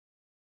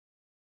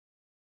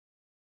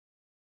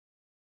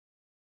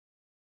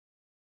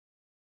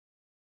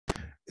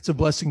It's a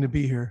blessing to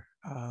be here.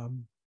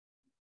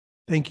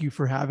 Thank you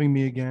for having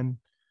me again.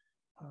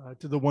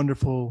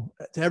 To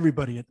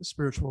everybody at the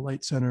Spiritual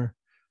Light Center.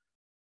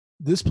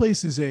 This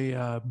place is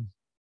an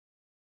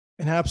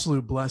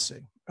absolute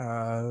blessing.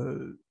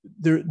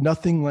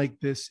 Nothing like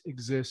this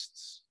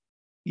exists,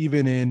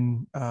 even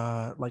in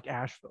like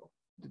Asheville.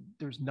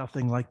 There's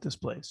nothing like this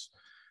place.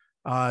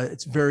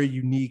 It's very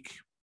unique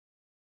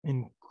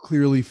and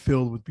clearly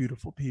filled with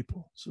beautiful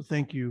people. So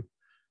thank you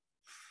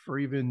for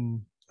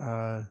even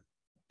for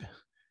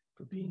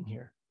being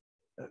here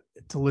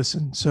to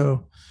listen.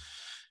 So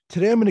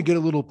today I'm going to get a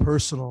little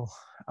personal.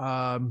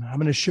 I'm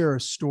going to share a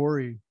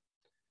story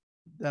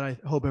that I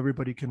hope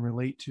everybody can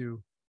relate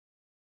to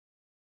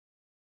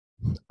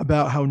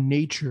about how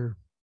nature's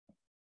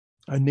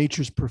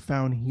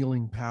profound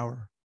healing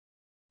power.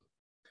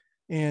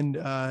 And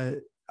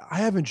I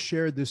haven't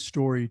shared this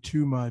story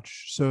too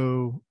much,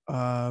 so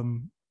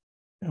I'm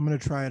going to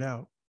try it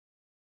out.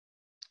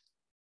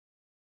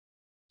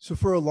 So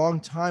for a long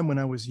time when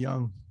I was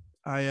young,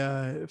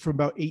 from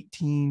about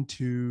 18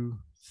 to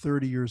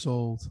 30 years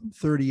old, I'm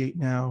 38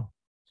 now,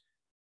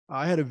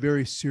 I had a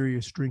very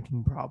serious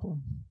drinking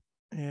problem.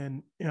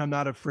 And I'm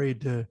not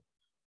afraid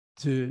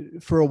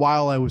for a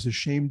while, I was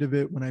ashamed of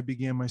it when I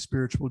began my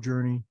spiritual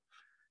journey.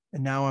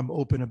 And now I'm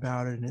open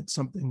about it. And it's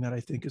something that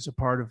I think is a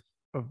part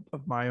of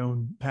my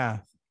own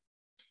path.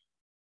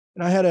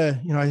 And I had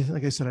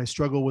like I said, I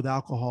struggled with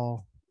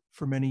alcohol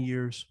for many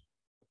years.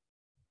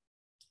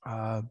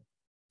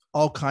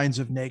 All kinds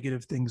of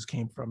negative things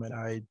came from it.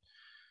 I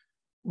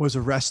was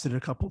arrested a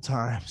couple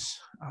times.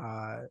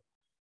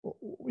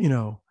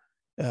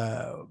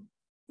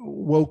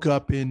 Woke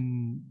up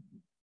in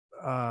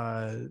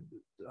a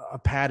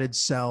padded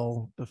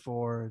cell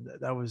before.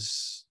 That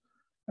was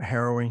a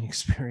harrowing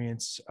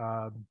experience.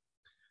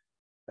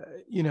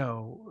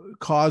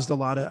 Caused a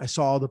lot of. I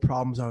saw all the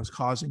problems I was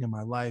causing in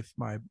my life.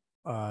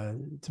 To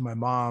my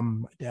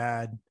mom, my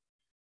dad,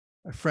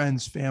 my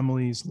friends,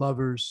 families,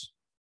 lovers.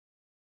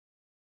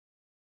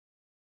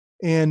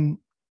 And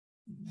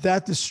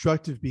that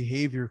destructive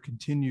behavior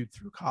continued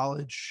through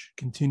college,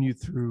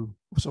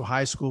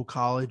 high school,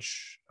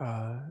 college,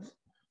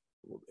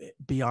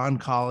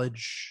 beyond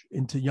college,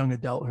 into young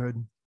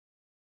adulthood.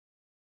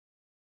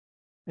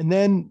 And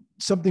then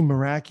something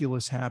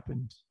miraculous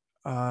happened.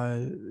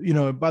 By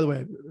the way,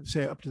 I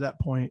say up to that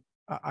point,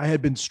 I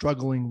had been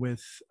struggling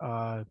with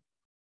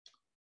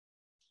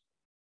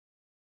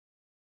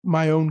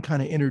my own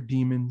kind of inner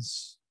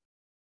demons,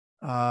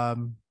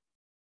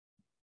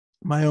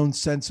 my own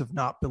sense of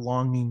not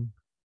belonging,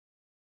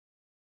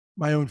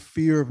 my own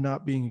fear of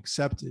not being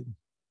accepted,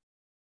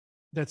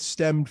 that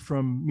stemmed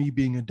from me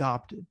being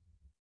adopted.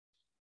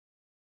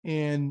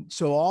 And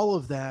so all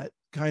of that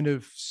kind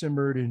of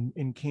simmered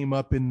and came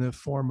up in the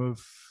form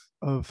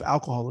of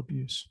alcohol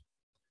abuse.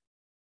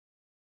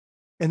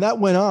 And that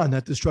went on.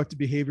 That destructive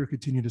behavior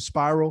continued to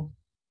spiral.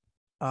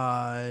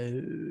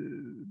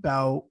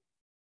 About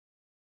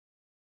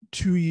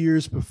 2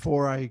 years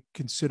before I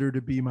considered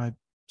to be my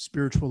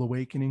spiritual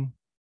awakening,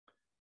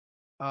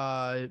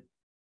 I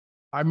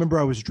remember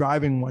I was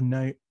driving one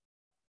night,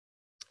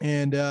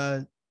 and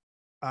I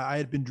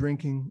had been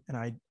drinking, and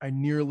I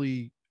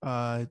nearly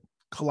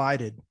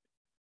collided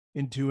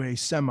into a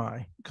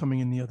semi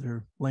coming in the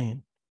other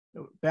lane.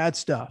 Bad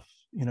stuff,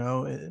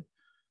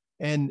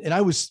 And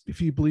I was,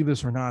 if you believe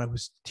this or not, I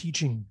was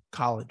teaching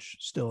college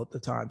still at the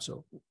time.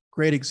 So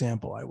great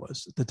example I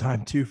was at the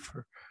time too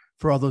for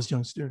all those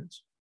young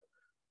students.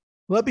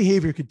 Well, that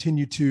behavior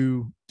continued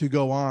to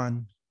go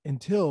on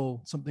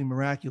until something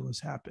miraculous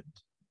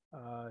happened.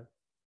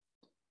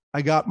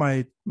 I got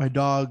my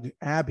dog,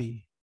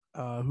 Abby,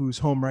 who's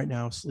home right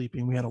now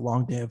sleeping. We had a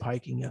long day of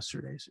hiking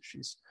yesterday, so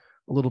she's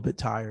a little bit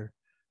tired,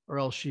 or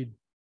else she'd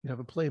have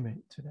a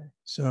playmate today.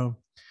 So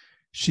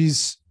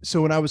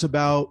when I was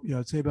about,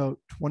 I'd say about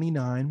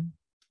 29,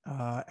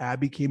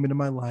 Abby came into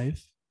my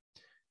life,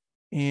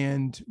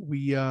 and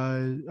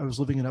I was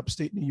living in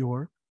upstate New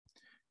York.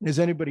 And as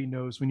anybody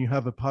knows, when you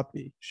have a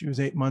puppy, she was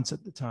 8 months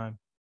at the time,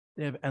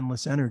 they have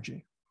endless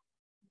energy.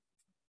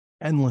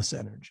 And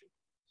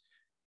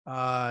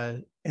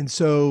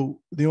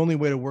so the only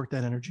way to work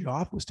that energy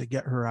off was to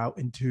get her out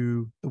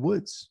into the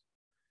woods.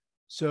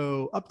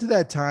 So up to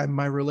that time,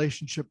 my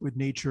relationship with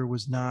nature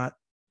was not,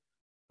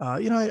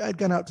 I'd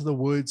gone out to the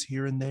woods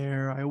here and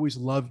there. I always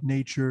loved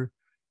nature,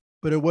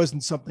 but it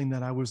wasn't something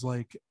that I was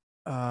like,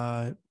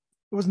 it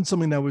wasn't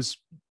something that was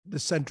the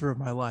center of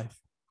my life.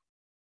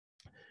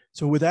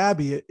 So with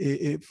Abby,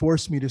 it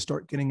forced me to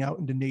start getting out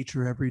into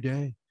nature every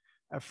day.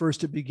 At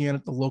first, it began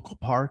at the local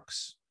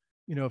parks,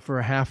 for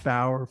a half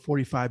hour,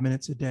 45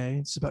 minutes a day.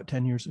 It's about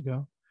 10 years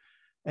ago.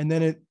 And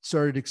then it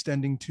started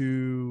extending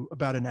to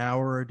about an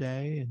hour a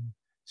day. And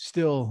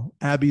still,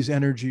 Abby's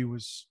energy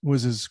was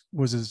as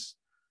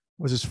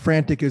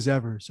frantic as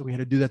ever. So we had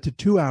to do that to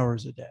 2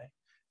 hours a day.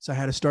 So I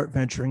had to start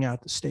venturing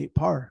out to state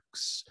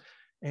parks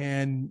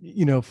and,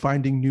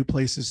 finding new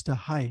places to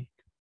hike.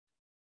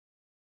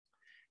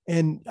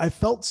 And I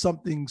felt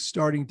something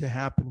starting to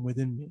happen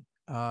within me.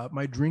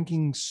 My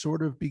drinking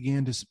sort of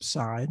began to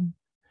subside.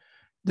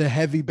 the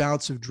heavy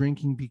bouts of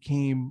drinking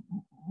became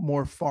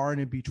more far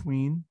and in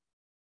between,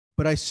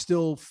 but I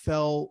still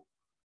felt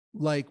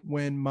like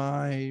when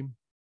my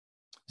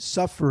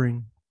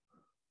suffering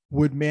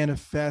would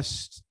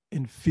manifest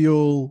and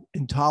feel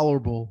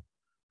intolerable,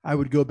 I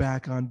would go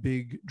back on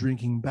big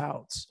drinking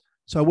bouts.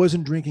 So I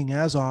wasn't drinking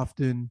as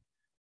often,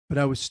 but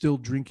I was still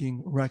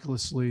drinking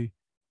recklessly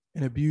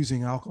and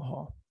abusing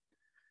alcohol.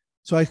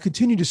 So I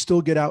continued to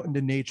still get out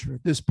into nature.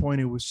 At this point,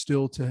 it was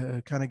still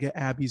to kind of get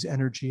Abby's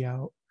energy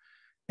out.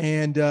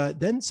 And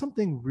then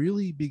something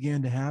really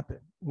began to happen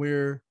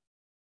where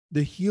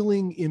the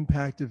healing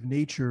impact of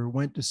nature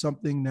went to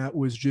something that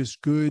was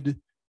just good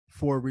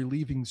for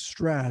relieving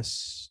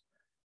stress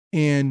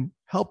and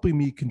helping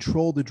me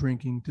control the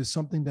drinking to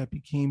something that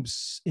became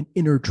an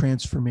inner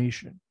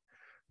transformation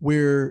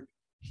where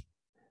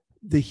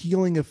the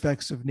healing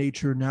effects of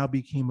nature now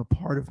became a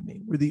part of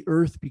me, where the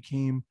earth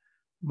became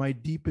my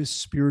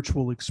deepest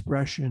spiritual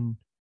expression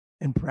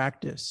and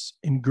practice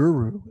and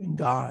guru and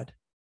God.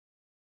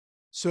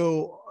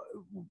 So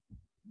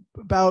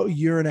about a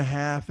year and a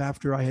half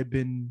after I had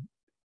been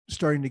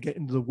starting to get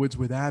into the woods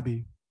with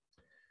Abby,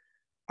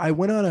 I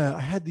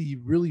had the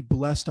really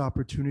blessed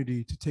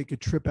opportunity to take a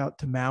trip out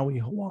to Maui,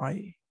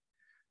 Hawaii.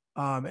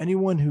 Has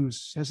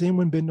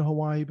anyone been to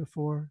Hawaii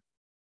before?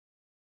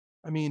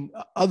 I mean,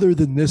 other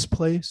than this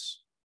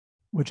place,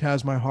 which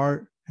has my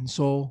heart and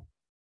soul,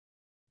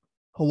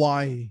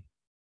 Hawaii,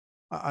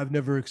 I've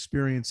never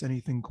experienced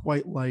anything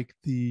quite like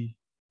the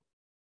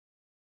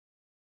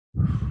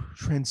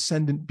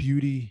transcendent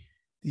beauty,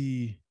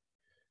 the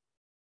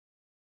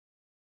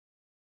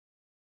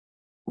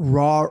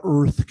raw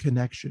earth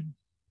connection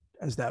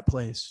as that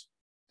place.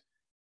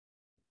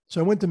 So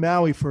I went to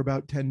Maui for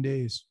about 10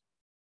 days.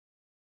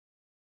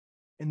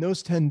 And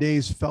those 10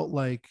 days felt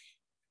like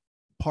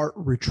part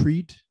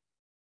retreat,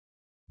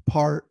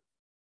 part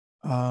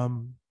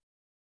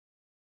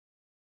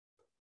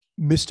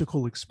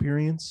mystical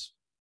experience.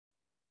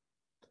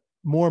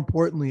 More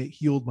importantly, it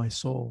healed my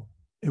soul.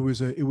 It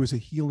was a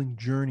healing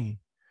journey.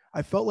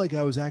 I felt like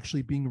I was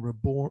actually being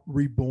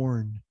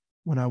reborn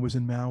when I was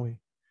in Maui.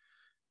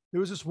 There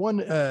was this one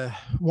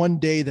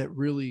day that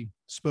really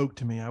spoke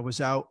to me. I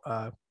was out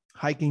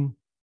hiking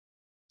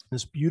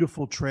this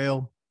beautiful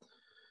trail,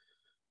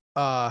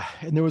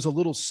 and there was a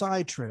little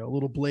side trail, a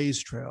little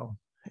blaze trail,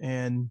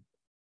 and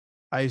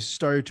I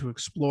started to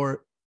explore it.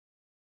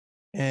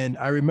 And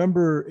I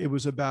remember it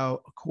was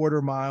about a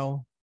quarter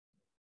mile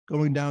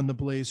going down the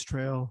blaze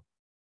trail,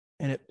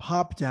 and it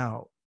popped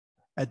out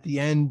at the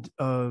end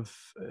of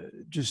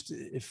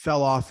it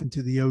fell off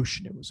into the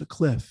ocean. It was a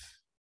cliff.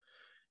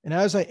 And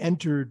as I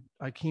entered,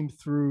 I came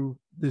through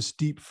this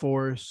deep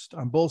forest.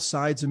 On both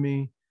sides of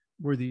me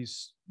were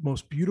these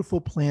most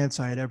beautiful plants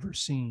I had ever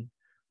seen.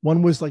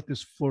 One was like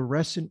this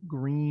fluorescent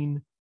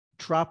green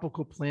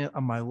tropical plant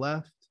on my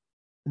left,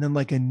 and then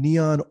like a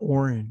neon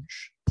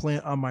orange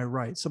plant on my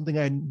right.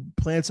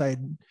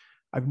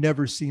 I've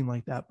never seen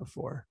like that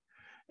before.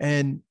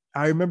 And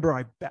I remember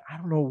I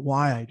don't know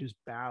why I just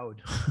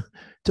bowed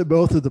to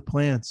both of the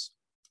plants.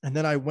 And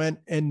then I went,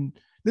 and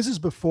this is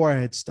before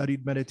I had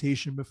studied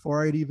meditation,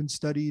 before I had even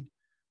studied,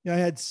 I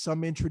had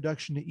some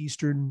introduction to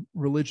Eastern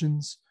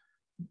religions,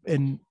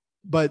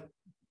 but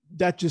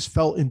that just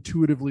felt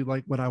intuitively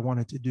like what I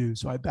wanted to do.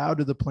 So I bowed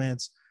to the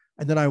plants,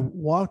 and then I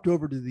walked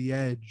over to the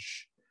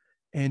edge,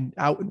 and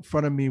out in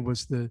front of me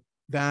was the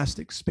vast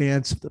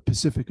expanse of the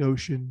Pacific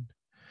Ocean.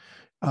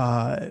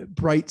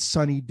 Bright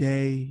sunny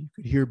day. You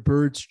could hear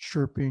birds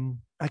chirping.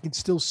 I can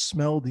still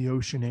smell the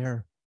ocean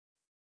air.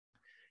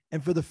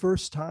 And for the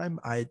first time,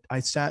 I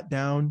sat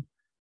down.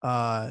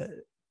 It's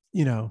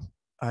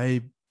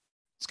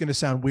going to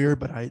sound weird,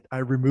 but I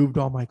removed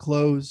all my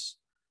clothes.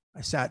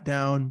 I sat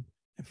down,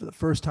 and for the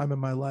first time in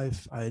my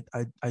life,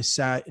 I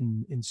sat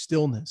in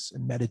stillness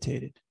and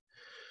meditated.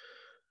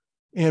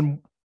 And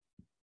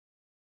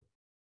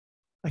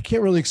I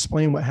can't really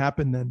explain what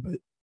happened then,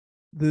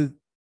 but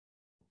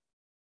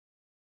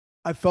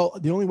I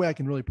felt, the only way I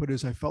can really put it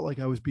is I felt like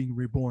I was being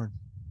reborn.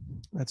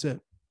 That's it.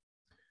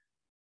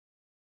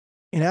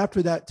 And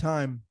after that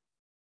time,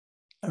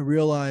 I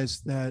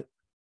realized that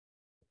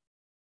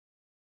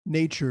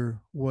nature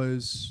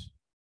was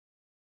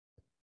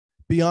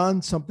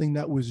beyond something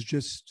that was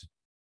just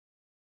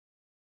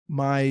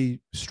my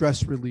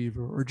stress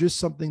reliever or just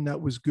something that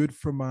was good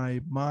for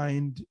my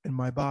mind and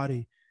my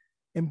body,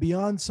 and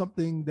beyond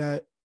something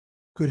that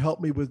could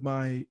help me with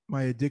my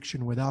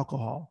addiction with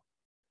alcohol.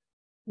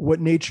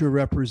 What nature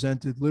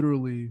represented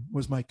literally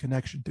was my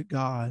connection to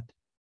God,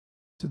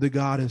 to the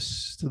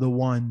goddess, to the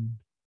one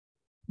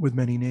with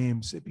many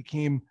names. It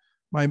became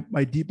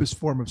my deepest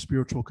form of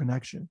spiritual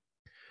connection.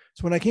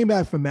 So when I came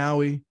back from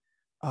Maui,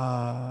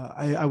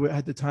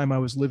 at the time I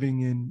was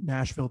living in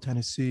Nashville,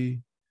 Tennessee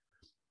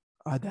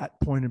at that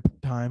point in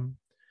time.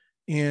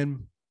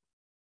 And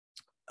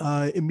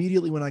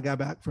immediately when I got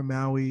back from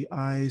Maui,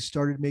 I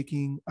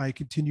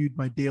continued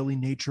my daily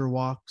nature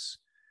walks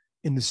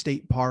in the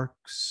state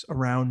parks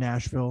around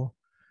Nashville,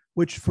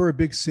 which for a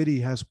big city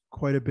has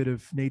quite a bit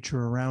of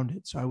nature around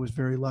it. So I was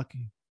very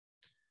lucky.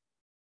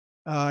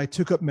 I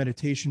took up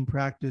meditation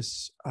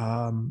practice.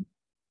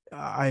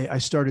 I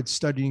started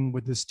studying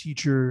with this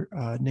teacher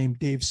named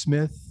Dave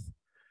Smith,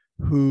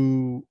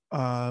 who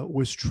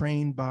was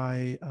trained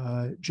by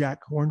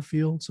Jack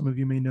Hornfield. Some of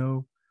you may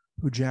know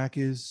who Jack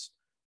is.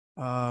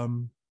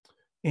 Um,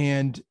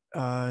 and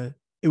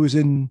it was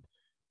in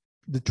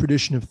the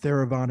tradition of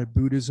Theravada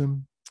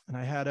Buddhism. And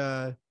I had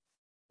a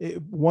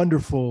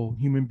wonderful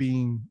human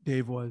being,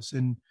 Dave was.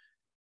 And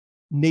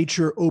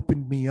nature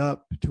opened me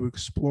up to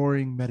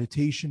exploring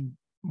meditation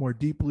more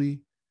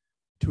deeply,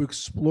 to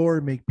explore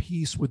and make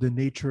peace with the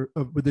nature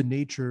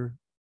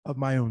of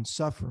my own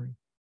suffering.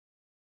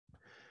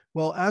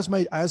 Well,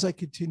 as I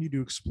continue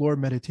to explore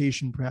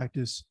meditation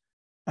practice,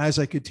 as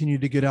I continue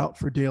to get out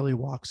for daily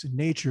walks in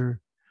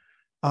nature,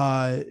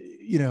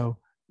 you know,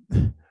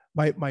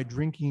 my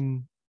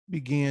drinking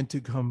began to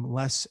come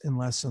less and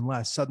less and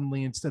less.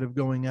 Suddenly, instead of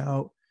going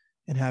out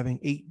and having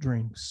 8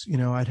 drinks,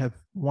 I'd have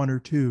 1 or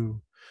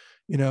 2,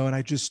 and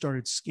I just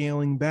started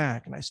scaling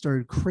back, and I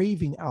started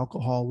craving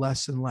alcohol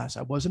less and less.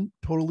 I wasn't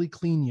totally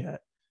clean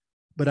yet,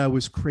 but I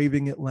was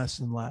craving it less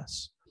and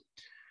less.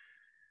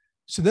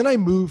 So then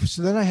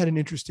I had an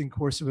interesting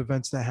course of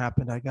events that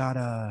happened. I got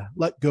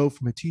let go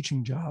from a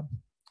teaching job,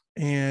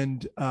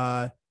 and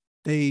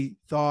they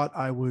thought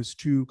I was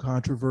too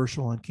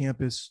controversial on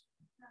campus.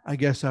 I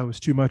guess I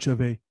was too much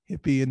of a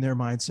hippie in their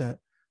mindset.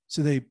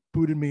 So they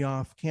booted me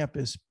off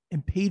campus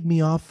and paid me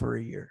off for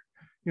a year.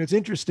 It's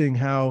interesting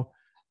how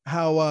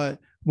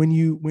when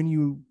you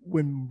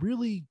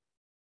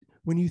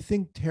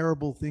think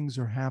terrible things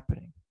are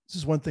happening. This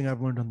is one thing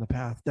I've learned on the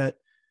path, that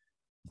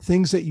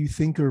things that you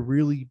think are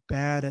really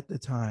bad at the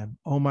time.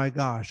 Oh my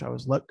gosh, I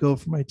was let go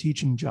from my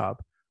teaching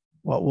job.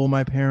 What will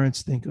my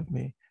parents think of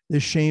me? The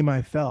shame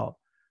I felt.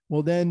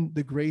 Well, then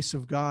the grace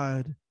of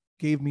God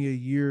gave me a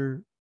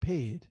year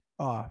paid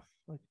off.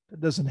 Like,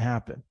 that doesn't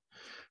happen.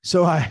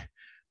 So I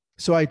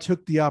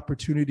took the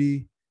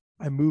opportunity.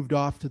 I moved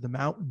off to the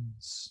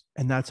mountains,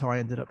 and that's how I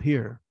ended up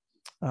here.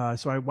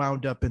 So I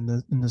wound up in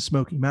the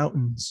Smoky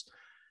Mountains.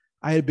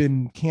 I had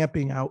been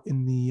camping out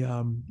in the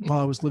while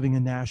I was living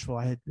in Nashville.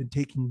 I had been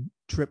taking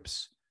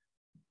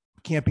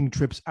camping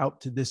trips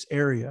out to this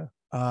area,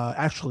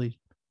 actually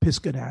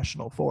Pisgah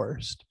National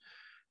Forest.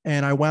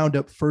 And I wound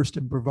up first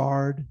in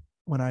Brevard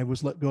when I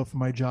was let go from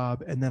my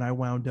job, and then I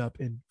wound up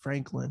in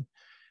Franklin.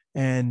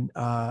 And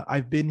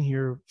I've been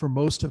here for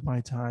most of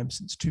my time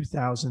since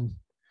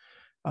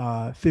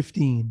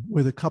 2015,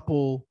 with a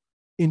couple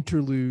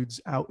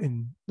interludes out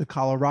in the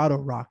Colorado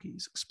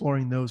Rockies,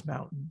 exploring those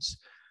mountains.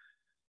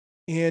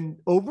 And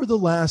over the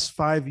last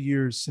 5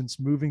 years since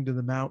moving to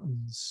the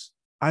mountains,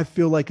 I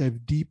feel like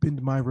I've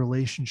deepened my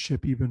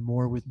relationship even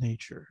more with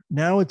nature.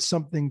 Now it's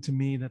something to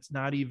me that's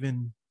not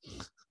even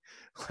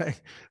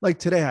like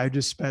today. I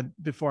just spent,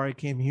 before I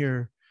came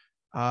here,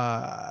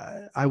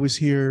 I was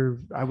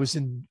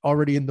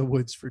already in the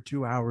woods for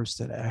 2 hours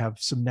today. I have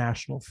some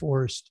national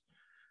forest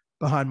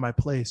behind my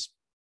place,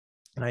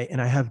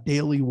 and I have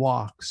daily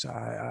walks.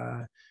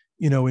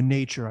 In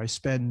nature, I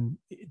spend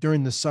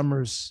during the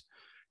summers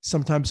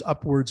sometimes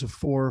upwards of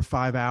 4 or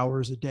 5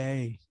 hours a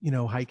day,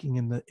 hiking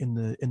in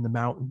the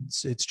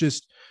mountains. It's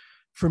just,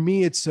 for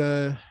me, it's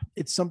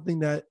something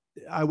that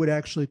I would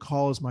actually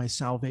call as my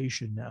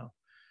salvation now.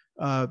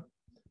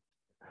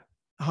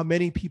 How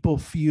many people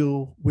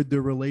feel with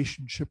their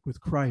relationship with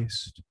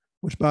Christ,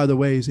 which, by the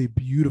way, is a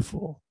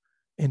beautiful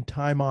and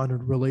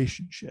time-honored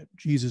relationship.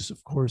 Jesus,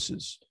 of course,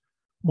 is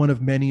one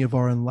of many of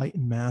our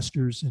enlightened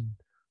masters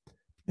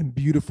and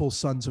beautiful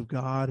sons of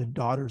God and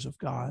daughters of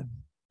God.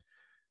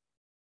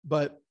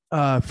 But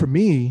for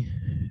me,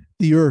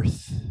 the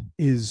earth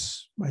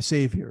is my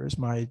savior, is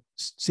my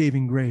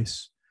saving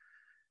grace.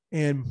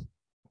 And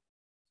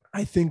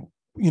I think,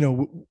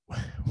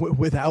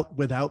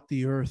 without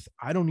the earth,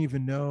 I don't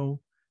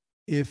know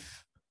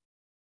if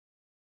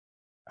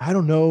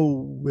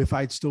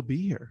I'd still be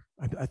here.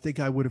 I think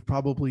I would have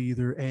probably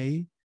either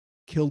A,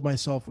 killed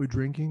myself with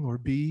drinking, or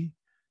B,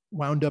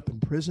 wound up in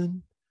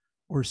prison,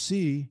 or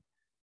C,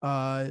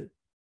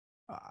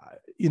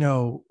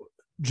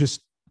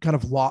 just kind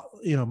of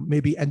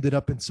maybe ended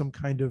up in some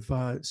kind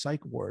of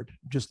psych ward,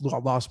 just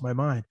lost my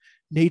mind.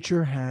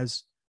 Nature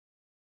has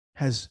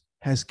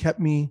kept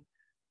me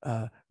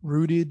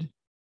rooted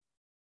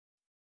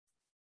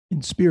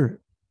in spirit.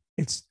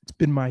 It's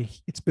been my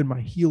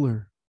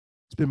healer.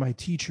 It's been my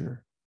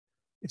teacher.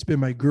 It's been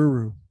my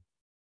guru.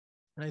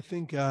 And I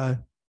think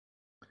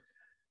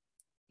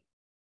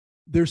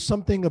there's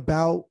something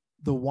about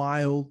the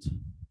wild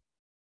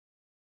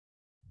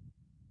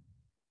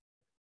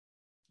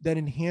that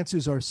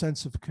enhances our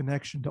sense of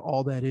connection to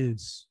all that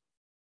is.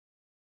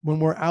 When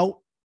we're out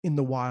in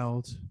the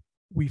wild,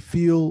 we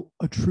feel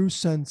a true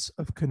sense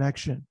of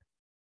connection.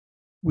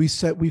 We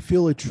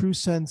feel a true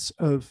sense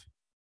of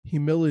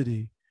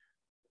humility.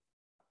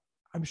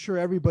 I'm sure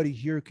everybody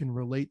here can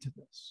relate to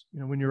this.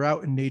 When you're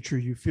out in nature,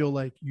 you feel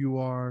like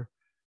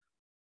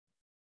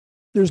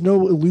there's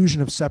no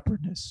illusion of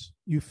separateness.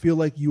 You feel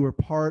like you are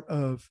part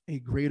of a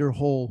greater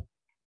whole.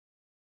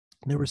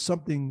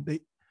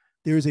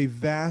 There's a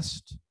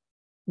vast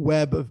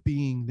web of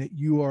being that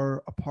you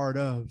are a part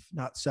of,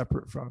 not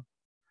separate from.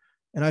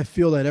 And I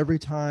feel that every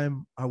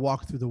time I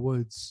walk through the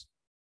woods,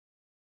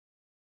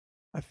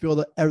 I feel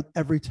that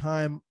every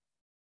time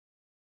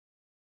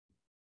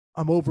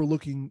I'm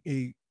overlooking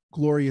a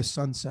glorious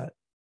sunset,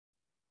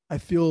 I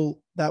feel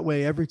that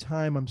way every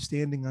time I'm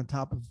standing on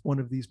top of one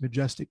of these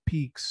majestic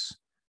peaks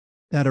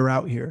that are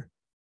out here.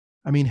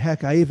 I mean,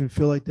 heck, I even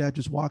feel like that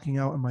just walking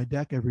out on my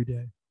deck every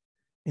day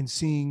and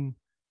seeing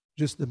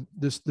just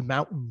the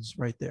mountains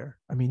right there.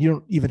 I mean, you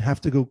don't even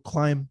have to go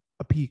climb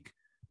a peak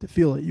to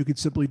feel it. You could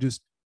simply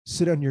just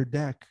sit on your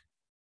deck,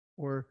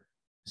 or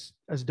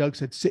as Doug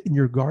said, sit in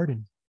your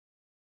garden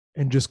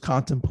and just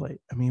contemplate.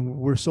 I mean,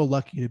 we're so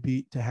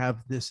lucky to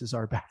have this as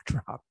our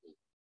backdrop.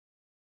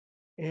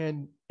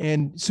 And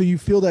so you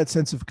feel that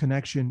sense of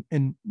connection,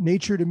 and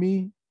nature to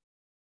me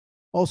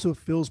also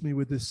fills me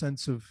with this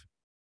sense of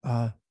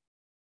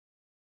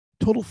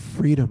total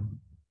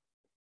freedom.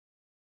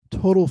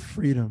 Total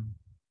freedom.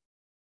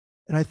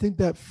 And I think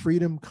that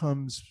freedom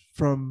comes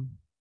from,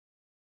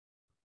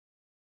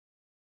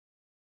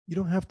 you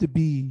don't have to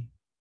be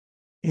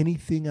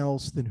anything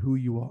else than who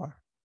you are.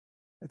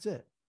 That's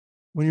it.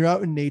 When you're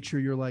out in nature,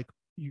 you're like,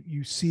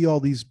 you see all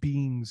these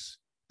beings,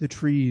 the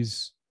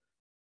trees,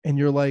 and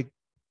you're like,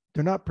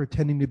 they're not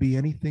pretending to be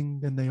anything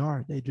than they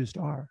are. They just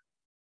are.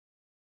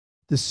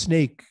 The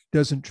snake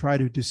doesn't try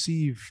to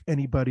deceive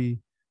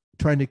anybody,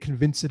 trying to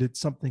convince it it's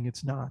something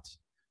it's not.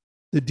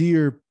 The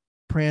deer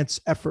prance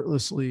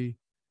effortlessly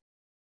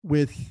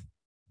with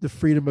the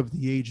freedom of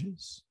the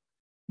ages.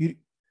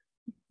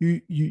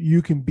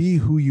 You can be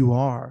who you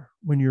are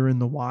when you're in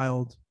the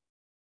wild.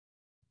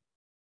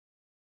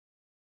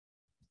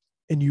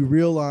 And you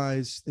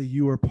realize that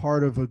you are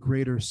part of a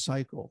greater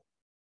cycle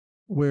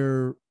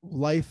where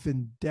life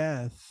and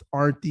death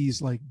aren't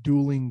these like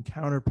dueling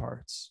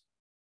counterparts.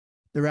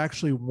 They're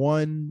actually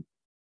one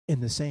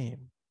and the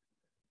same.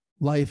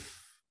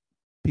 Life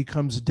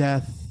becomes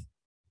death.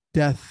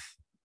 Death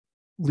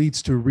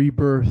leads to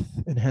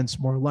rebirth and hence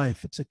more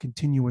life. It's a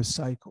continuous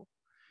cycle.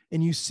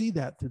 And you see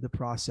that through the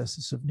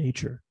processes of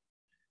nature.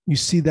 You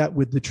see that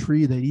with the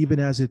tree, that even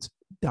as it's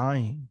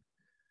dying,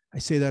 I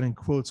say that in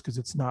quotes because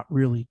it's not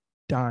really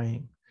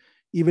dying.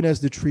 Even as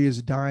the tree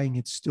is dying,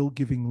 it's still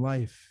giving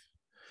life.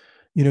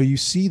 You know, you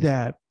see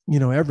that, you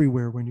know,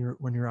 everywhere when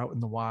you're out in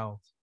the wild.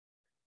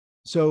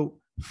 So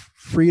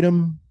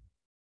freedom,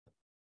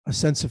 a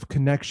sense of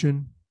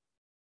connection,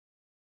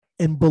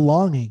 and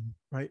belonging,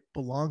 right?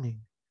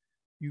 Belonging.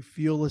 You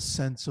feel a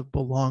sense of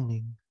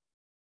belonging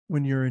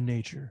when you're in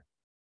nature.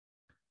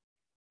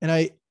 And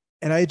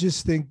I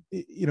just think,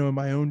 you know, in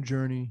my own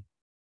journey,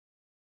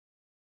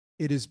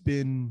 it has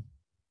been,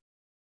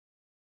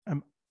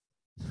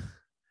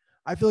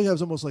 I feel like I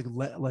was almost like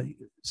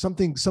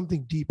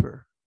something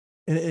deeper.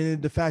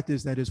 And the fact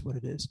is, that is what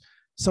it is.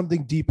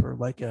 Something deeper,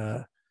 like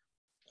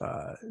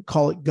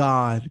call it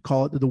God,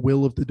 call it the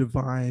will of the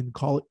divine,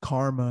 call it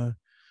karma,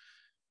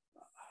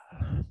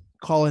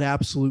 call it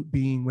absolute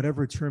being,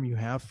 whatever term you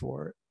have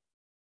for it.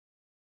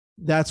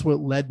 That's what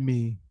led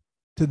me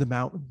to the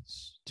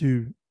mountains,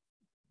 to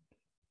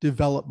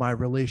develop my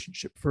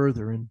relationship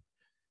further. And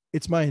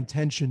it's my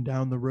intention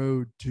down the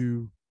road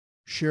to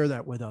share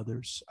that with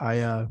others.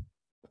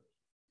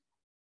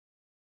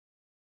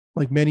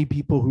 Like many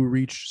people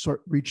who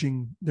start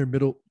reaching their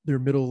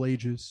middle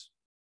ages,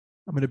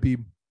 I'm going to be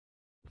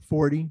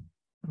 40 in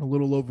a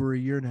little over a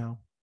year now.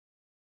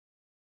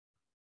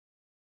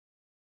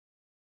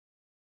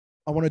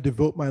 I want to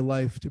devote my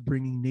life to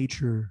bringing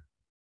nature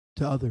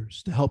to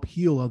others, to help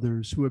heal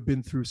others who have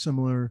been through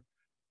similar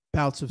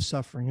bouts of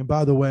suffering. And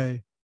by the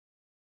way,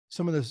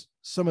 some of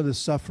the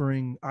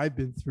suffering I've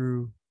been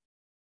through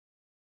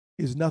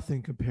is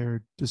nothing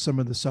compared to some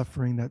of the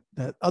suffering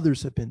that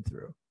others have been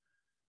through.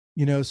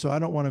 You know, so I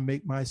don't want to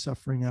make my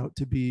suffering out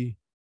to be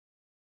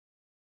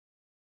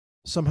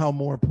somehow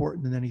more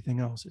important than anything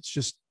else. It's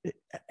just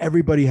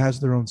everybody has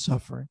their own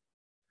suffering.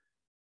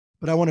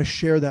 But I want to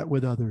share that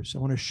with others. I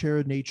want to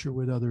share nature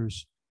with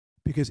others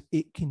because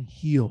it can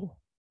heal.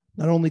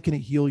 Not only can it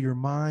heal your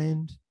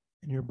mind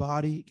and your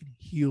body, it can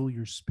heal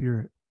your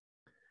spirit.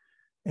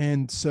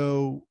 And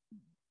so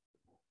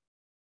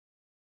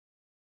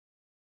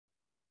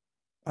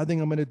I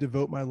think I'm going to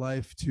devote my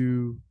life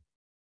to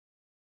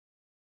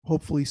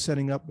hopefully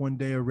setting up one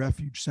day a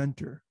refuge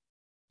center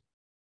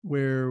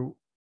where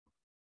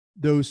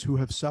those who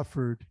have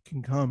suffered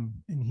can come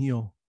and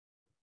heal.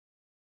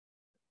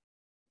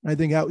 I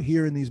think out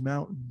here in these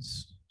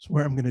mountains is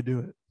where I'm going to do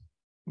it.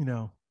 You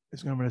know,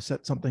 I'm going to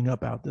set something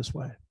up out this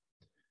way.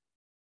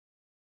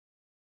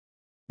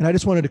 And I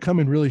just wanted to come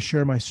and really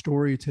share my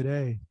story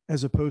today,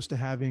 as opposed to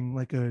having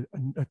like a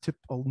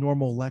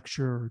normal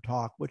lecture or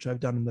talk, which I've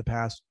done in the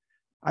past.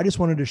 I just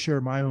wanted to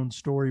share my own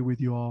story with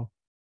you all.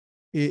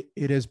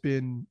 It has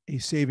been a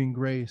saving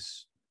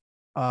grace.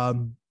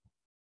 And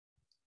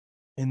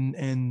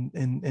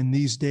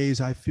these days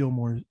I feel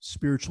more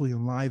spiritually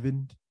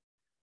enlivened.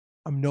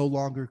 I'm no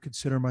longer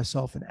consider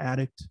myself an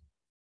addict.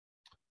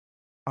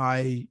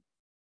 I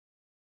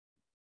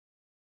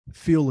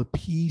feel a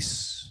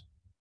peace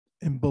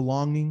and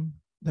belonging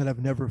that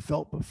I've never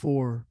felt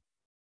before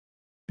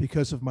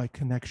because of my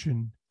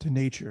connection to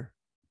nature.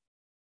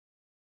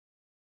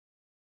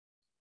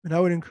 And I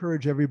would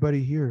encourage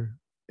everybody here,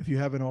 if you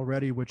haven't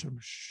already, which I'm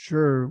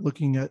sure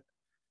looking at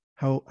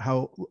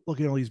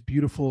looking at all these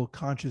beautiful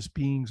conscious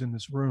beings in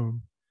this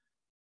room,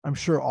 I'm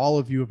sure all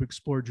of you have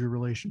explored your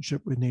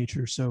relationship with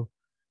nature. So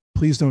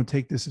please don't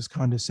take this as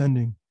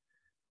condescending.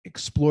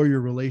 Explore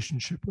your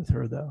relationship with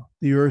her, though.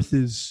 The earth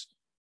is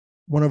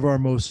one of our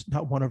most,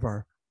 not one of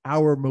our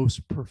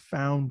most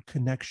profound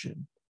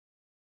connection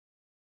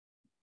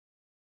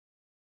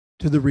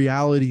to the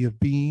reality of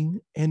being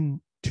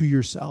and to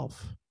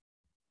yourself.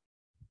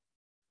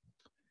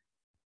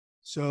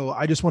 So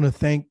I just want to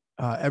thank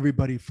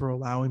everybody for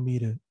allowing me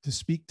to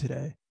speak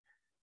today.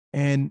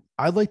 And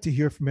I'd like to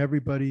hear from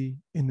everybody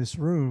in this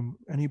room,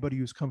 anybody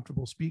who's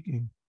comfortable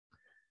speaking,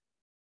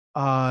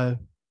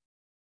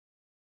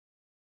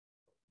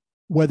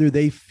 whether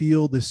they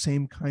feel the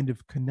same kind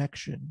of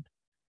connection,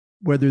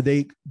 whether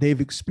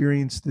they've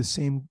experienced the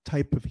same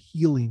type of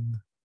healing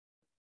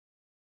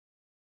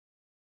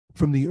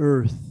from the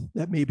earth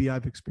that maybe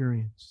I've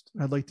experienced.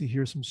 I'd like to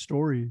hear some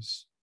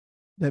stories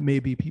that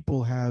maybe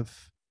people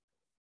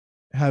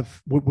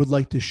would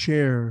like to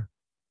share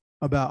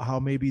about how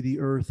maybe the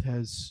earth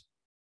has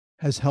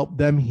helped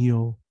them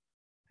heal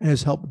and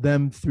has helped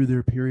them through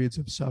their periods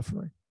of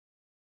suffering.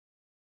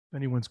 If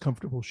anyone's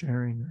comfortable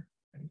sharing or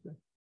anything.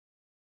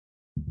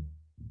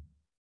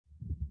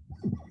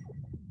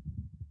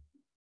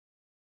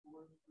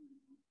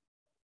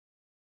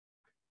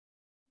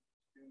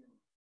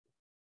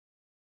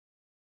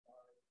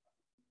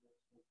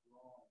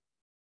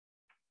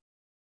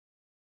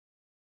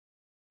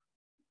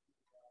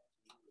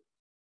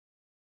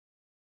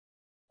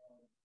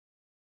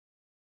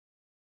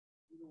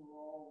 We're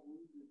all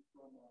wounded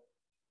from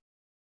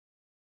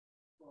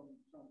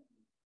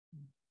something.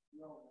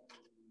 We all have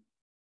a wound.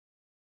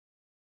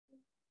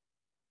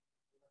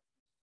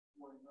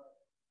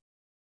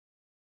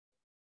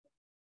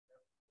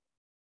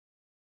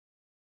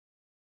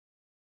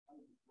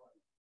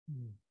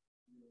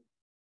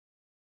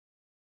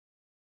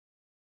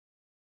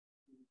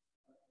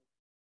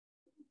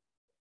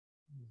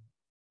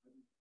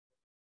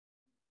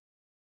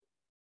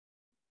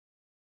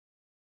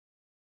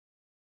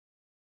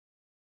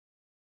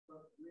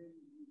 But when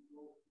you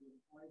go to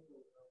an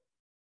cycle of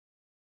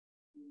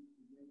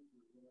into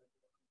nature,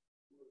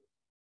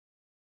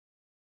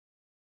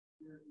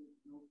 there is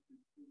no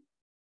complete.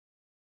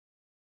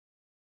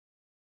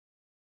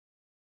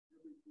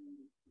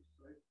 Everything is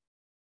precise.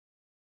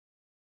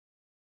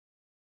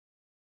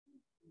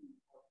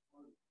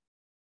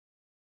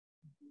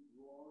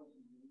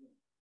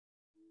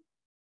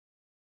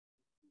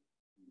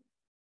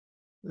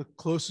 The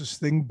closest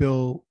thing,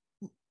 Bill,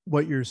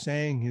 what you're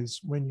saying is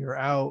when you're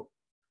out,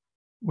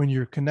 when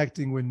you're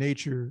connecting with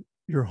nature,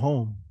 you're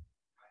home.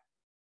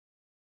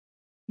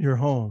 You're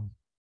home.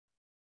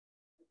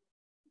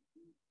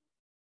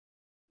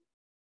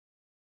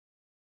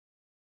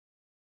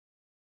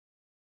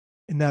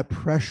 And that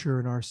pressure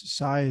in our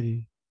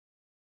society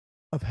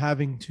of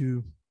having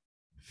to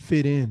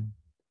fit in,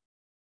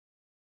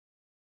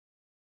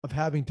 of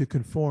having to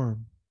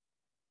conform,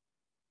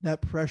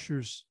 that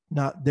pressure's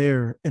not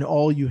there. And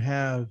all you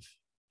have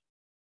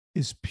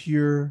is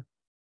pure,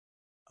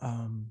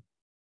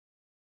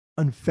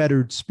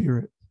 unfettered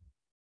spirit.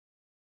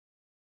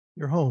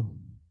 You're home.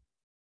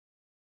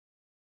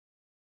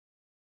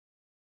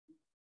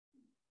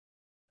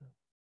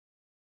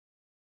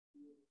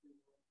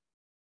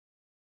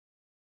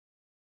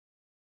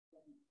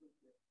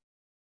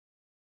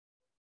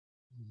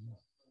 Yes.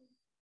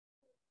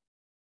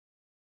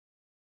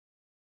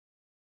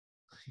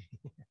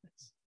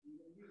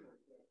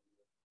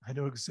 I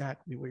know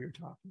exactly what you're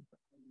talking about.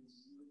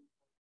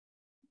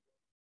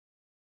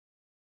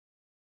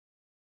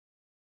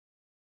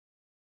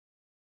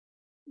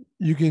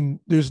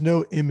 There's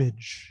no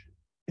image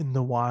in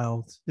the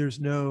wild. There's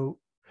no,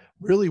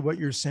 really what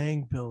you're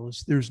saying, Bill,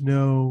 is there's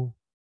no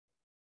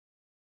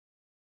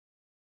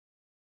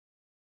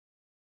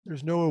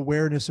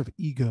awareness of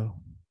ego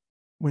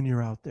when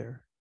you're out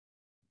there.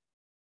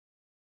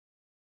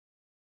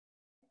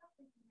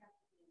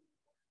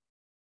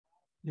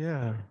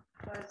 Yeah.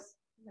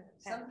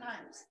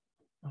 Sometimes.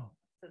 Oh.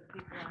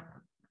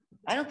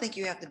 I don't think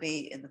you have to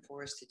be in the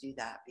forest to do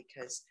that,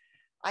 because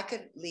I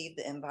could leave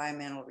the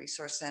Environmental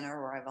Resource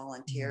Center where I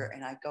volunteer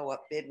and I go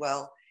up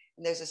Bidwell,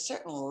 and there's a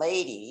certain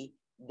lady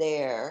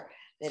there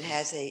that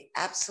has a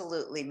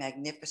absolutely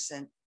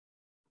magnificent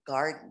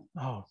garden.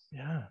 Oh,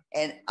 yeah.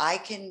 And I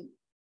can,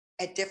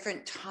 at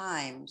different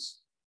times,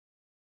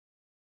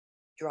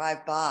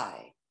 drive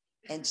by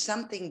and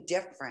something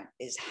different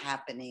is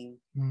happening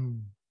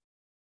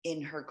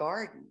in her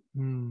garden.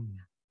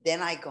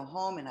 Then I go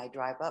home and I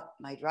drive up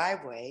my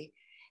driveway,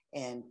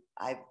 and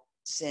I've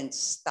since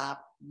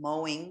stopped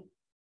mowing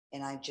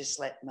and I just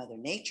let Mother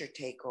Nature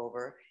take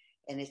over.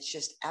 And it's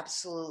just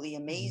absolutely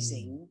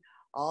amazing.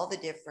 All the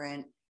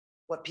different,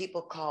 what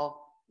people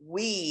call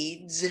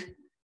weeds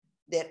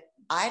that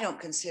I don't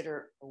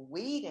consider a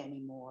weed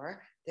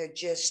anymore. They're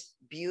just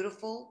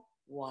beautiful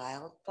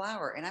wild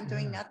flower. And I'm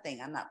doing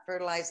nothing. I'm not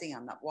fertilizing.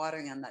 I'm not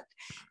watering. And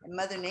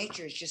Mother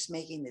Nature is just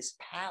making this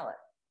palette.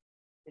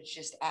 It's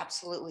just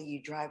absolutely,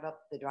 you drive up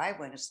the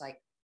driveway and it's like,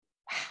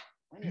 wow,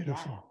 when did that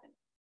happen?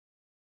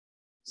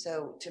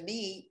 So to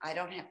me, I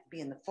don't have to be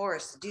in the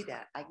forest to do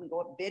that. I can go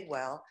up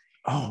Bidwell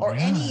or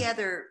any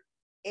other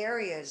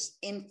areas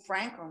in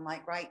Franklin,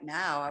 like right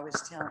now. I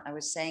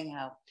was saying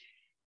how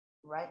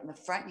right in the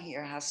front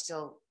here, how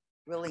still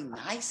really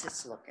nice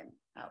it's looking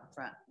out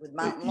front with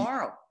Mountain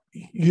Laurel.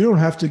 You don't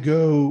have to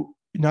go,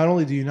 not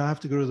only do you not have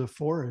to go to the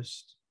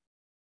forest,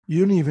 you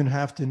don't even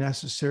have to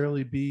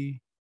necessarily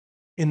be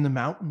in the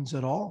mountains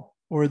at all,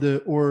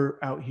 or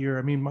out here.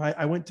 I mean,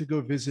 I went to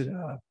go visit,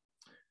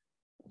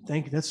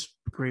 thank you, that's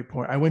a great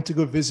point. I went to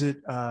go visit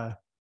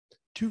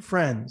two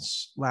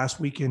friends last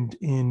weekend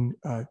in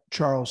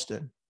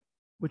Charleston,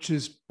 which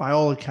is by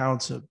all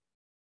accounts a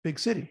big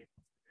city.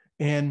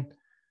 And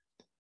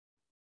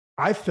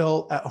I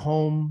felt at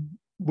home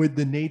with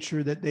the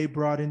nature that they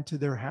brought into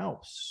their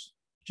house.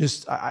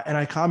 And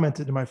I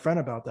commented to my friend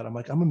about that. I'm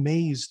like, I'm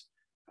amazed.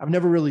 I've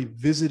never really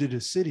visited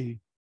a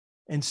city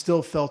and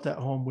still felt at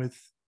home with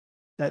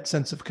that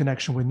sense of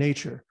connection with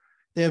nature.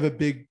 They have a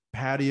big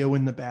patio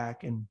in the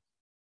back, and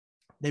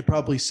they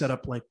probably set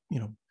up like,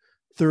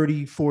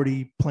 30,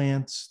 40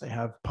 plants. They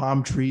have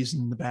palm trees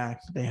in the back.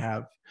 They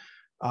have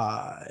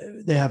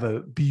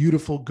a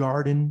beautiful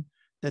garden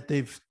that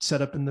they've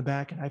set up in the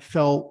back. And I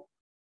felt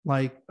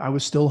like I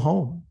was still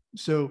home.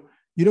 So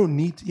you don't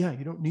need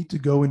to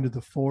go into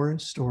the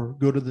forest or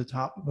go to the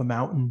top of a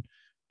mountain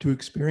to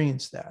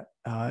experience that.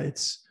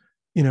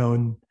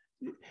 And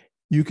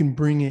you can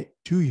bring it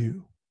to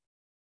you.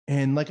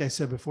 And like I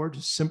said before,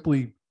 just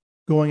simply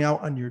going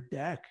out on your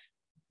deck,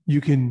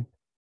 you can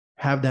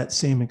have that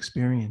same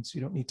experience.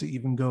 You don't need to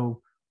even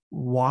go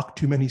walk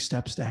too many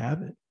steps to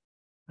have it.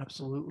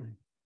 Absolutely.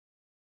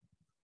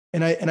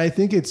 And I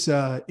think it's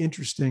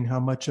interesting how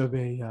much of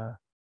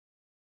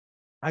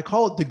I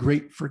call it the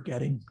great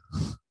forgetting.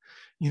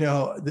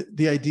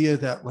 The idea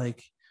that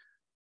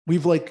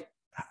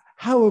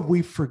how have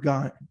we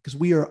forgotten? Because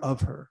we are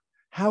of her.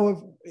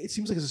 It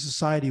seems like as a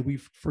society,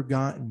 we've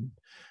forgotten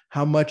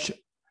how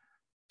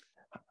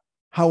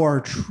our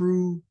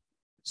true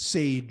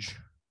sage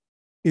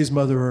is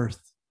Mother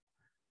Earth.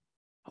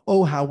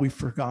 Oh, how we've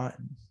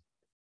forgotten.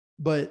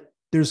 But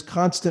there's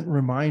constant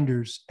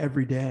reminders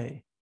every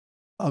day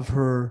of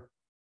her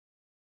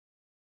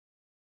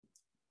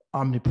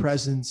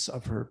omnipresence,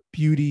 of her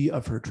beauty,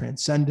 of her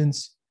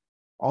transcendence.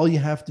 All you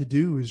have to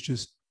do is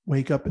just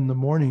wake up in the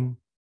morning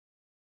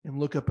and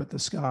look up at the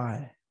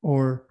sky,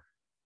 or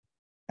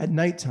at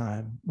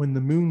nighttime when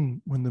the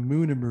moon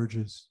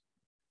emerges.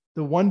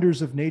 The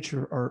wonders of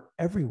nature are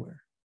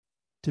everywhere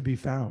to be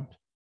found.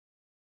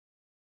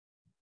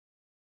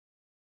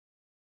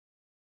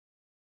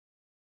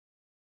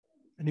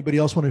 Anybody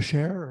else want to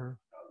share? Or?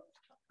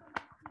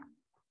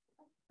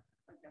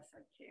 I guess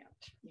I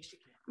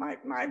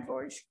can't. My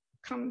voice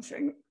comes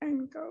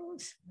and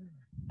goes.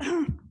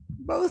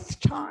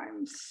 Both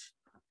times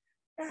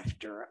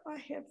after I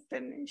have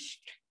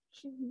finished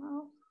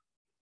chemo,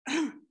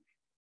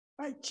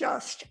 I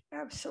just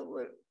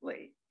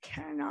absolutely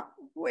cannot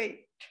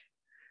wait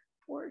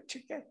for it to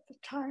get the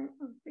time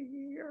of the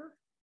year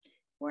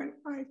when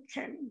I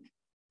can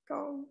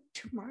go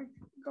to my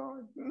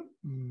garden.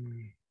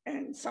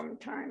 And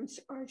sometimes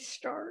I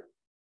start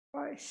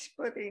by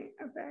splitting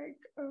a bag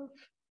of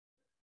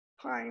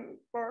pine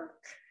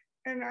bark,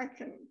 and I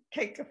can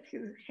take a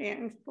few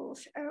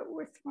handfuls out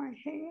with my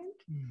hand.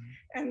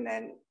 And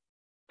then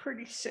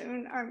pretty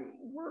soon I'm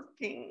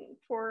working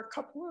for a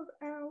couple of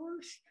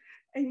hours,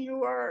 and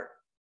you are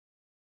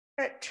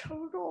at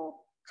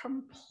total,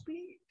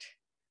 complete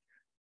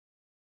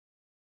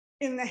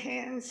in the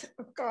hands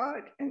of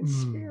God and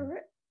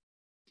Spirit.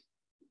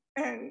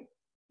 And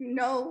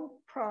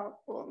no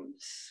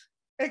problems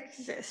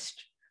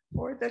exist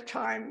for the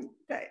time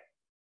that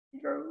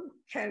you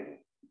can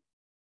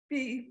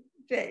be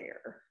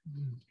there.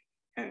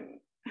 And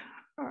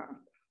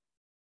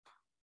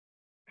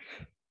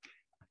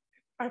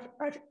I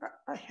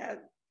had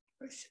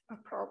a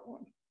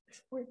problem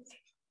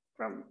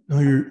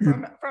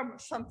from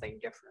something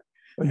different.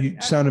 You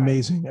sound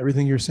amazing.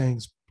 Everything you're saying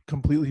is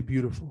completely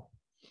beautiful.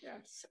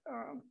 Yes.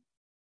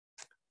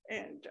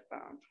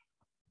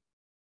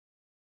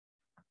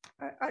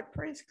 I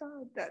praise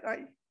God that I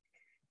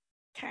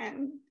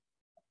can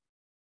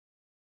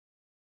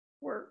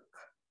work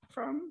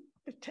from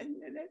the 10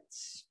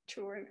 minutes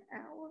to an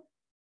hour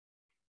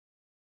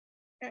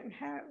and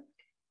have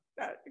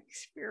that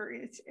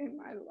experience in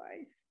my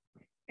life.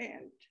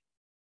 And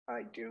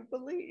I do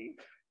believe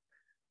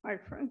my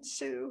friend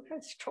Sue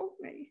has told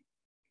me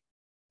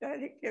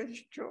that it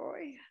gives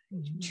joy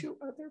to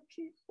other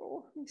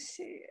people who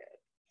see it.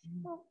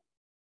 So,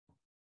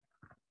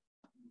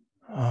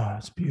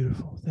 it's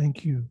beautiful.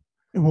 Thank you.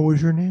 And what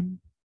was your name?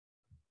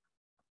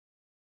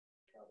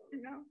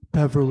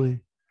 Beverly.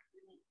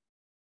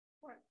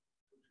 What?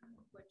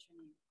 What's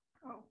your name?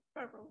 Oh,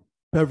 Beverly.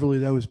 Beverly,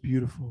 that was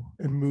beautiful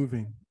and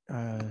moving.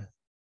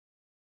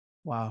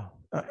 Wow.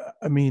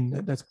 I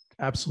mean, that's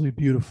absolutely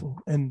beautiful.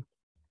 And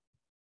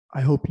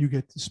I hope you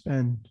get to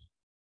spend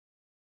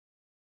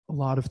a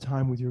lot of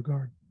time with your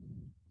garden.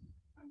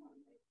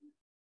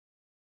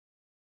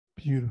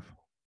 Beautiful.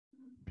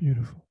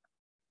 Beautiful.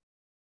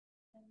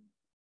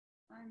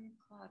 I'm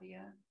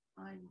Claudia.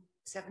 I'm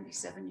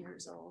 77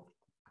 years old,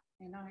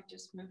 and I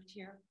just moved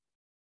here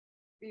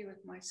to be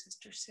with my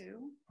sister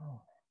Sue.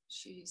 Oh.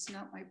 She's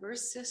not my birth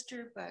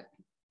sister, but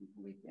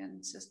we've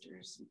been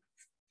sisters and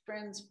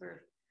friends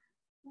for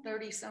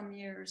 30 some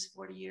years,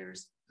 40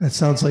 years. That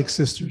sounds like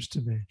sisters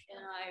to me.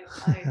 And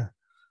I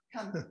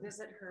come to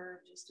visit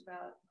her just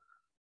about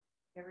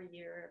every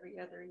year, every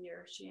other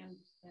year, she and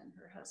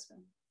her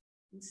husband,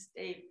 and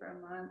stayed for a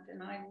month,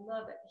 and I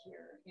love it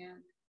here.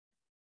 And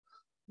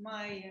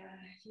my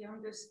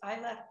youngest,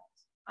 I'm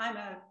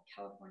a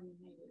California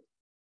native,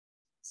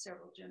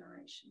 several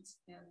generations,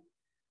 and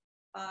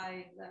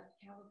I left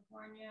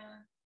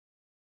California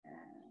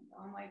and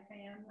all my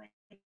family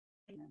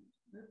and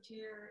moved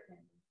here in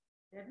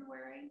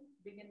February,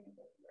 beginning of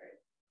February.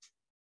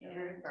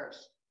 February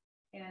 1st.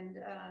 And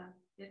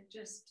it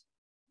just,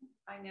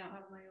 I now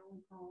have my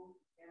own home,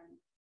 and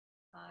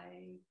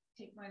I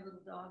take my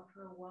little dog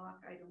for a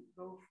walk. I don't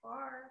go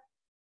far,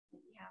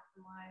 maybe half a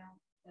mile,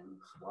 and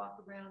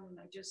walk around, and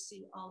I just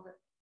see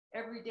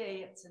every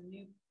day it's a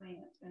new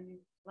plant, a new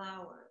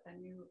flower, a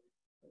new,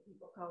 what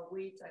people call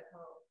weeds, I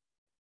call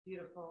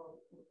beautiful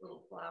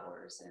little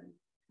flowers, and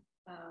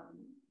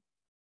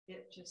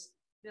it just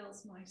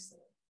fills my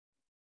soul.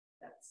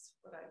 That's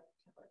what I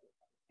tell everybody,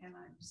 and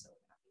I'm so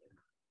happy.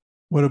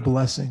 What a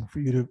blessing for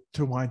you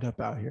to wind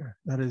up out here.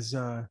 That is,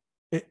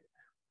 it.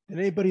 Did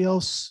anybody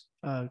else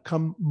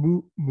come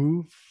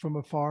move from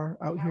afar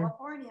out here?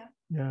 California.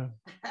 Yeah.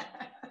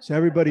 So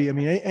everybody, I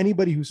mean,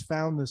 anybody who's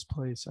found this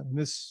place, I mean,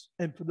 this,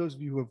 and for those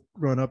of you who have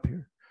grown up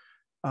here,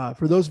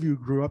 for those of you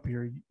who grew up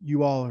here,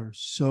 you all are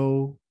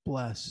so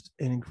blessed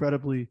and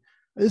incredibly.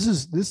 This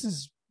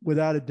is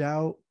without a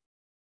doubt,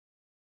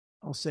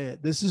 I'll say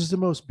it. This is the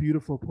most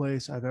beautiful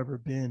place I've ever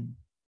been.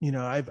 You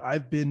know,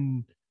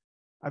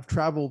 I've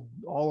traveled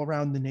all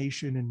around the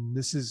nation, and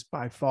this is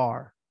by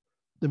far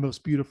the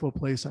most beautiful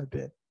place I've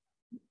been.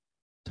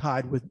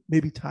 Tied with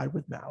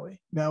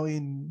Maui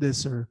and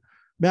this, or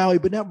Maui,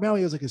 but now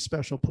Maui is like a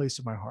special place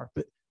in my heart.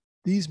 But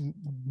these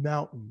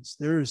mountains,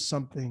 there is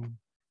something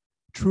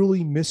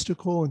truly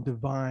mystical and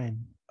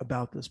divine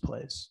about this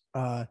place.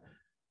 The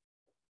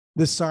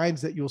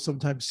signs that you'll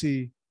sometimes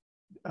see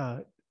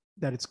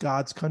that it's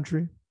God's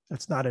country,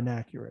 that's not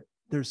inaccurate.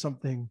 There's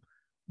something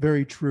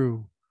very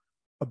true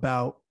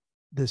about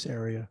this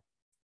area.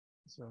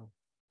 So,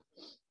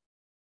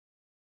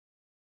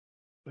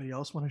 anybody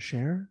else want to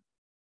share?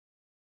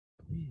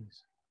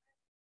 Please.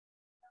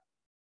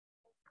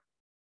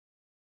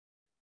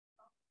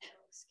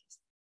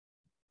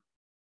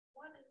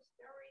 One is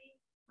very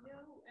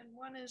new and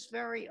one is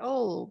very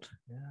old.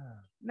 Yeah.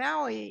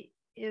 Maui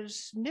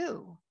is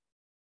new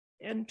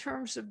in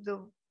terms of the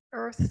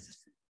earth,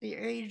 the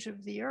age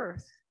of the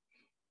earth.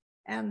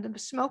 And the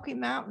Smoky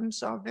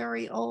Mountains are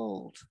very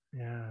old.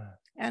 Yeah.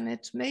 And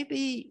it's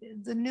maybe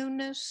the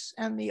newness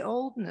and the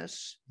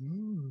oldness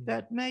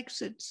that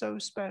makes it so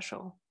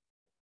special.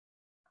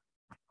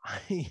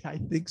 I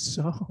think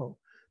so.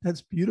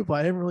 That's beautiful.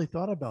 I haven't really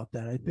thought about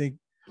that. I think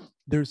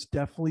there's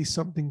definitely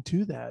something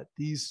to that.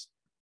 These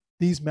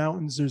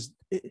mountains,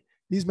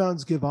 these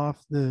mountains give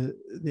off the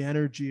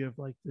energy of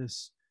like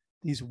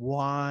these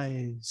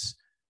wise.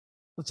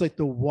 It's like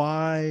the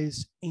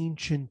wise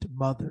ancient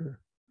mother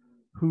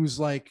who's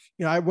like,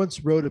 you know, I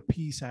once wrote a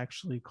piece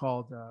actually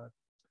called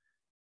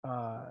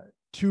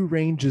Two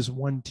Ranges,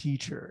 One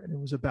Teacher, and it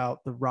was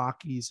about the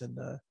Rockies and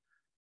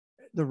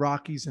the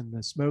Rockies and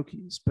the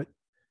Smokies. But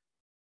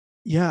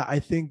yeah, I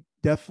think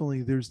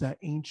definitely there's that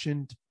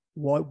ancient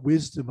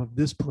wisdom of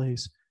this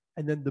place,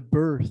 and then the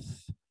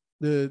birth,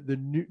 the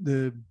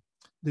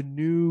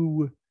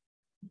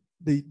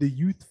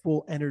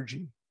youthful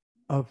energy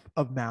of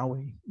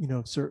Maui. You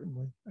know,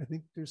 certainly, I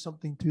think there's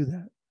something to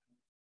that.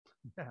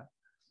 Yeah,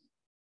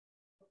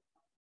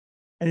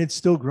 and it's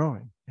still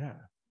growing.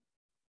 Yeah.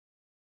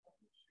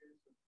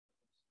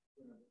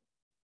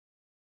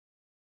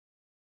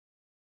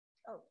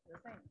 Oh, the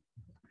thing.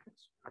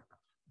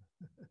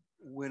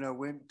 When I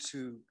went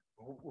to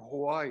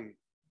Hawaii,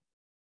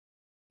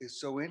 it's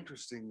so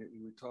interesting that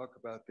you would talk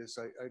about this.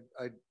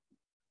 I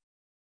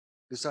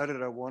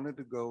decided I wanted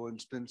to go and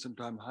spend some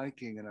time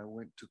hiking, and I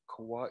went to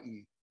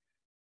Kauai,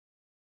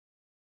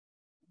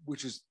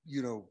 which is,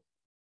 you know,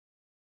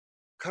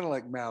 kind of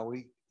like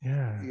Maui.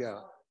 Yeah. Yeah.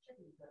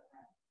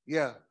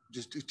 Yeah,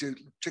 just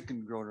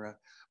chicken growing around.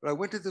 But I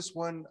went to this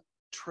one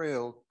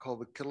trail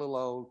called the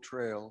Kililau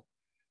Trail,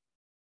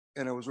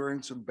 and I was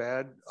wearing some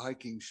bad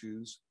hiking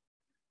shoes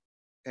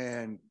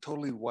and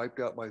totally wiped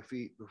out my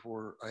feet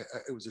before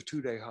it was a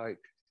 2-day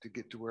hike to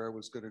get to where I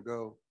was going to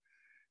go.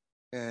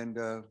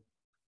 And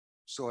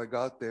so I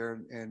got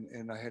there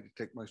and I had to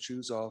take my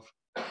shoes off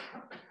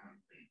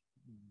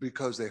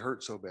because they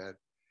hurt so bad.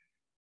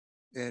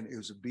 And it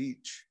was a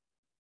beach.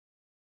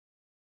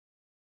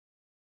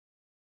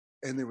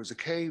 and there was a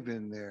cave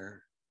in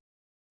there,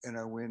 and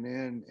I went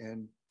in,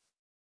 and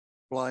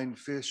blind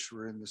fish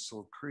were in this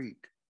little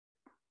creek.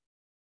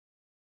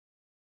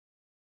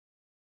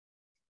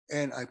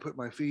 And I put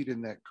my feet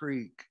in that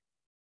creek,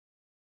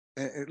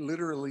 and it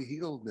literally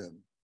healed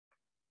them.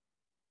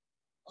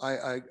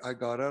 I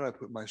got out, I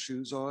put my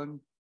shoes on,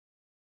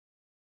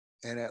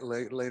 and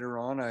later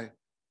on, I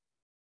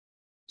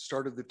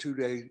started the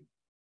 2-day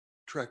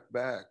trek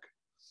back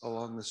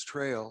along this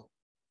trail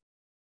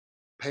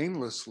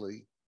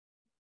painlessly.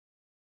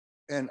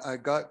 And I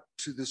got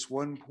to this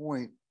one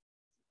point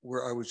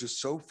where I was just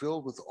so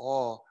filled with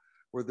awe,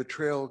 where the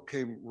trail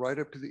came right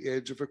up to the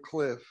edge of a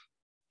cliff,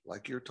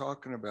 like you're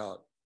talking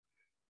about.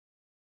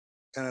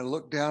 And I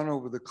looked down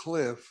over the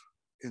cliff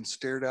and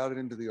stared out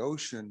into the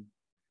ocean.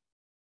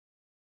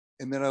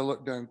 And then I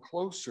looked down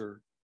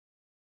closer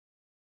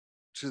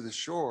to the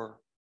shore,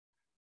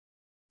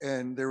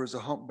 and there was a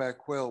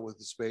humpback whale with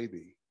its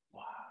baby.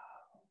 Wow.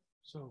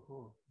 So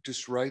cool.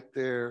 Just right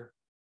there,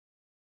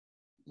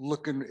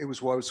 looking, it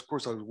was, well, of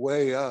course, I was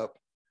way up,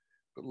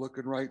 but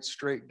looking right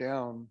straight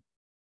down,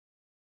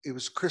 it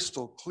was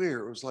crystal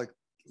clear. It was like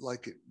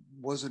it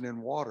wasn't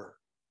in water.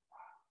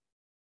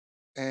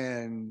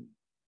 And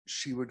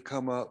she would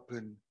come up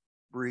and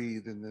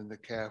breathe, and then the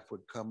calf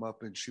would come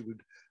up, and she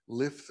would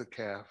lift the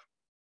calf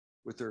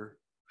with her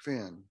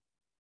fin,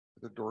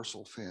 the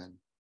dorsal fin.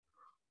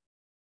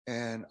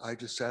 And I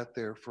just sat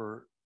there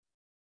for,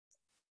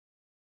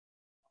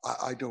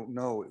 I don't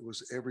know, it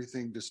was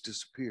everything just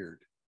disappeared.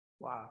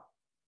 Wow.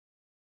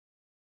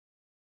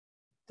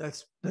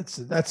 That's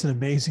an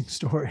amazing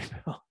story,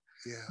 Bill.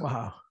 Yeah.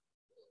 Wow.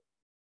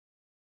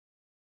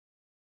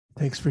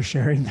 Thanks for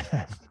sharing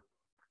that.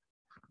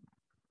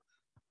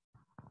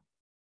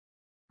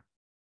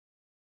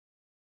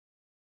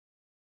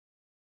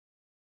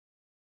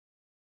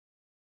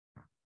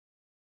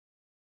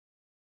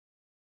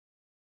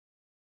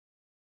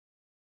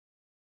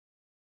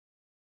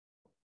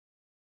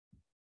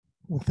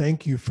 Well,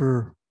 thank you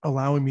for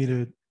allowing me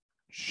to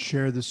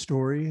share the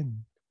story,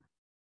 and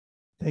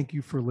thank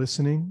you for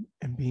listening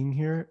and being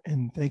here,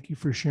 and thank you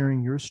for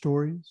sharing your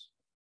stories.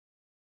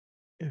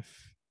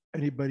 If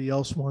anybody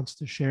else wants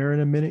to share in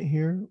a minute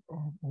here,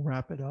 we'll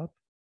wrap it up.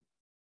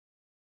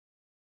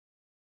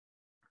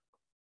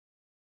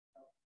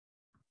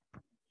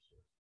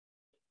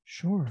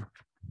 Sure.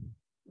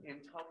 In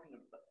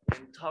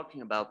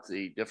talking about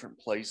the different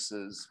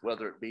places,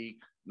 whether it be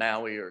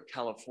Maui or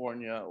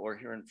California or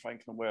here in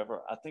Franklin,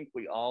 wherever, I think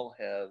we all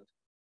have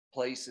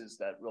places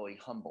that really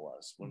humble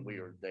us when we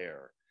are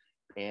there.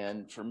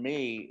 And for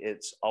me,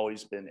 it's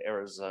always been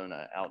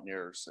Arizona, out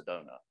near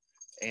Sedona.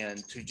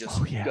 And to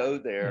just go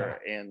there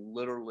and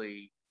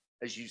literally,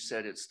 as you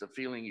said, it's the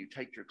feeling, you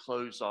take your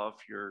clothes off,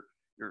 your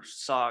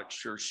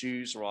socks, your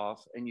shoes are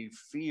off, and you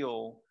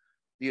feel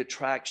the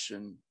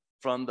attraction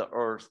from the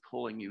earth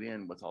pulling you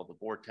in with all the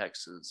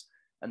vortexes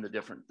and the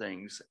different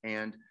things.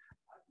 And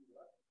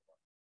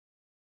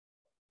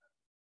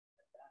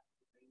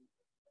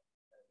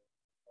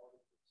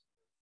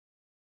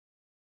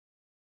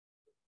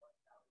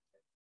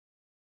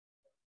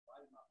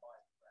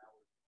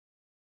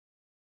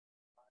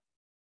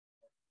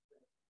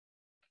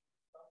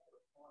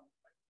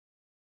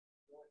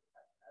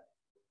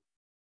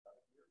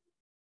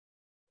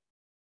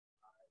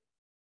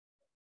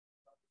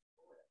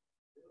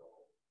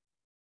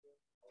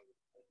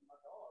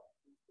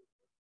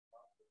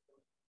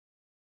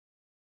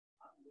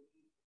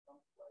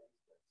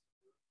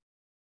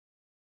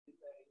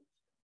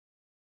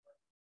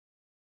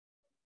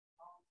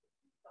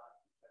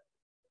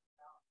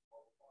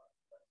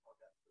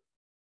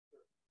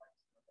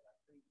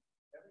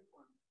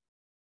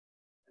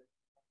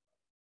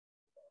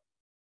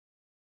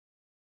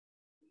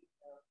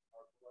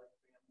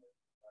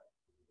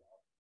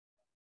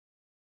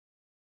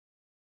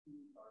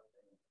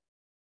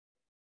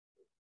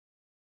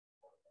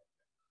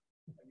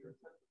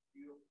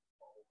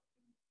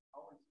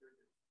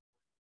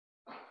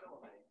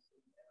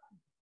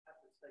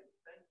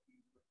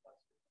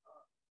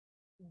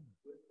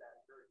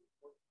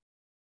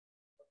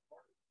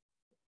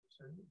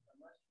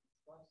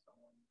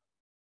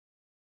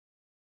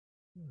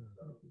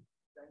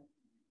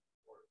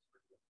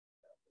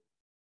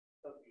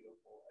so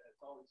beautiful, and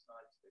it's always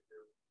nice to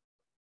hear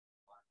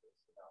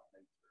about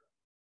nature.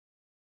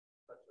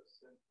 Such a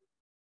simple.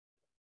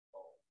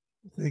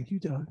 Thank you,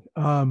 Doug.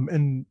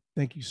 And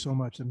thank you so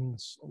much. That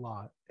means a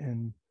lot.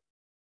 And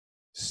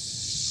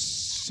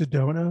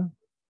Sedona's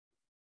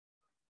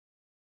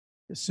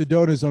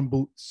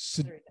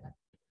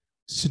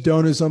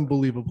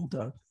unbelievable,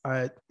 Doug.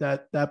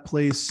 That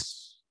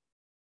place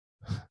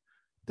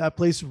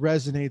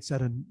resonates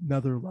at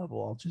another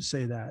level. I'll just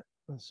say that.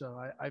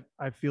 So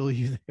I feel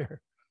you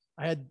there.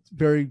 I had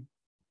very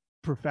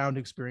profound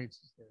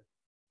experiences there.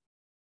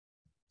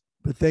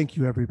 But thank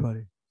you,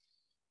 everybody.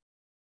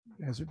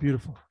 You guys are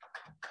beautiful.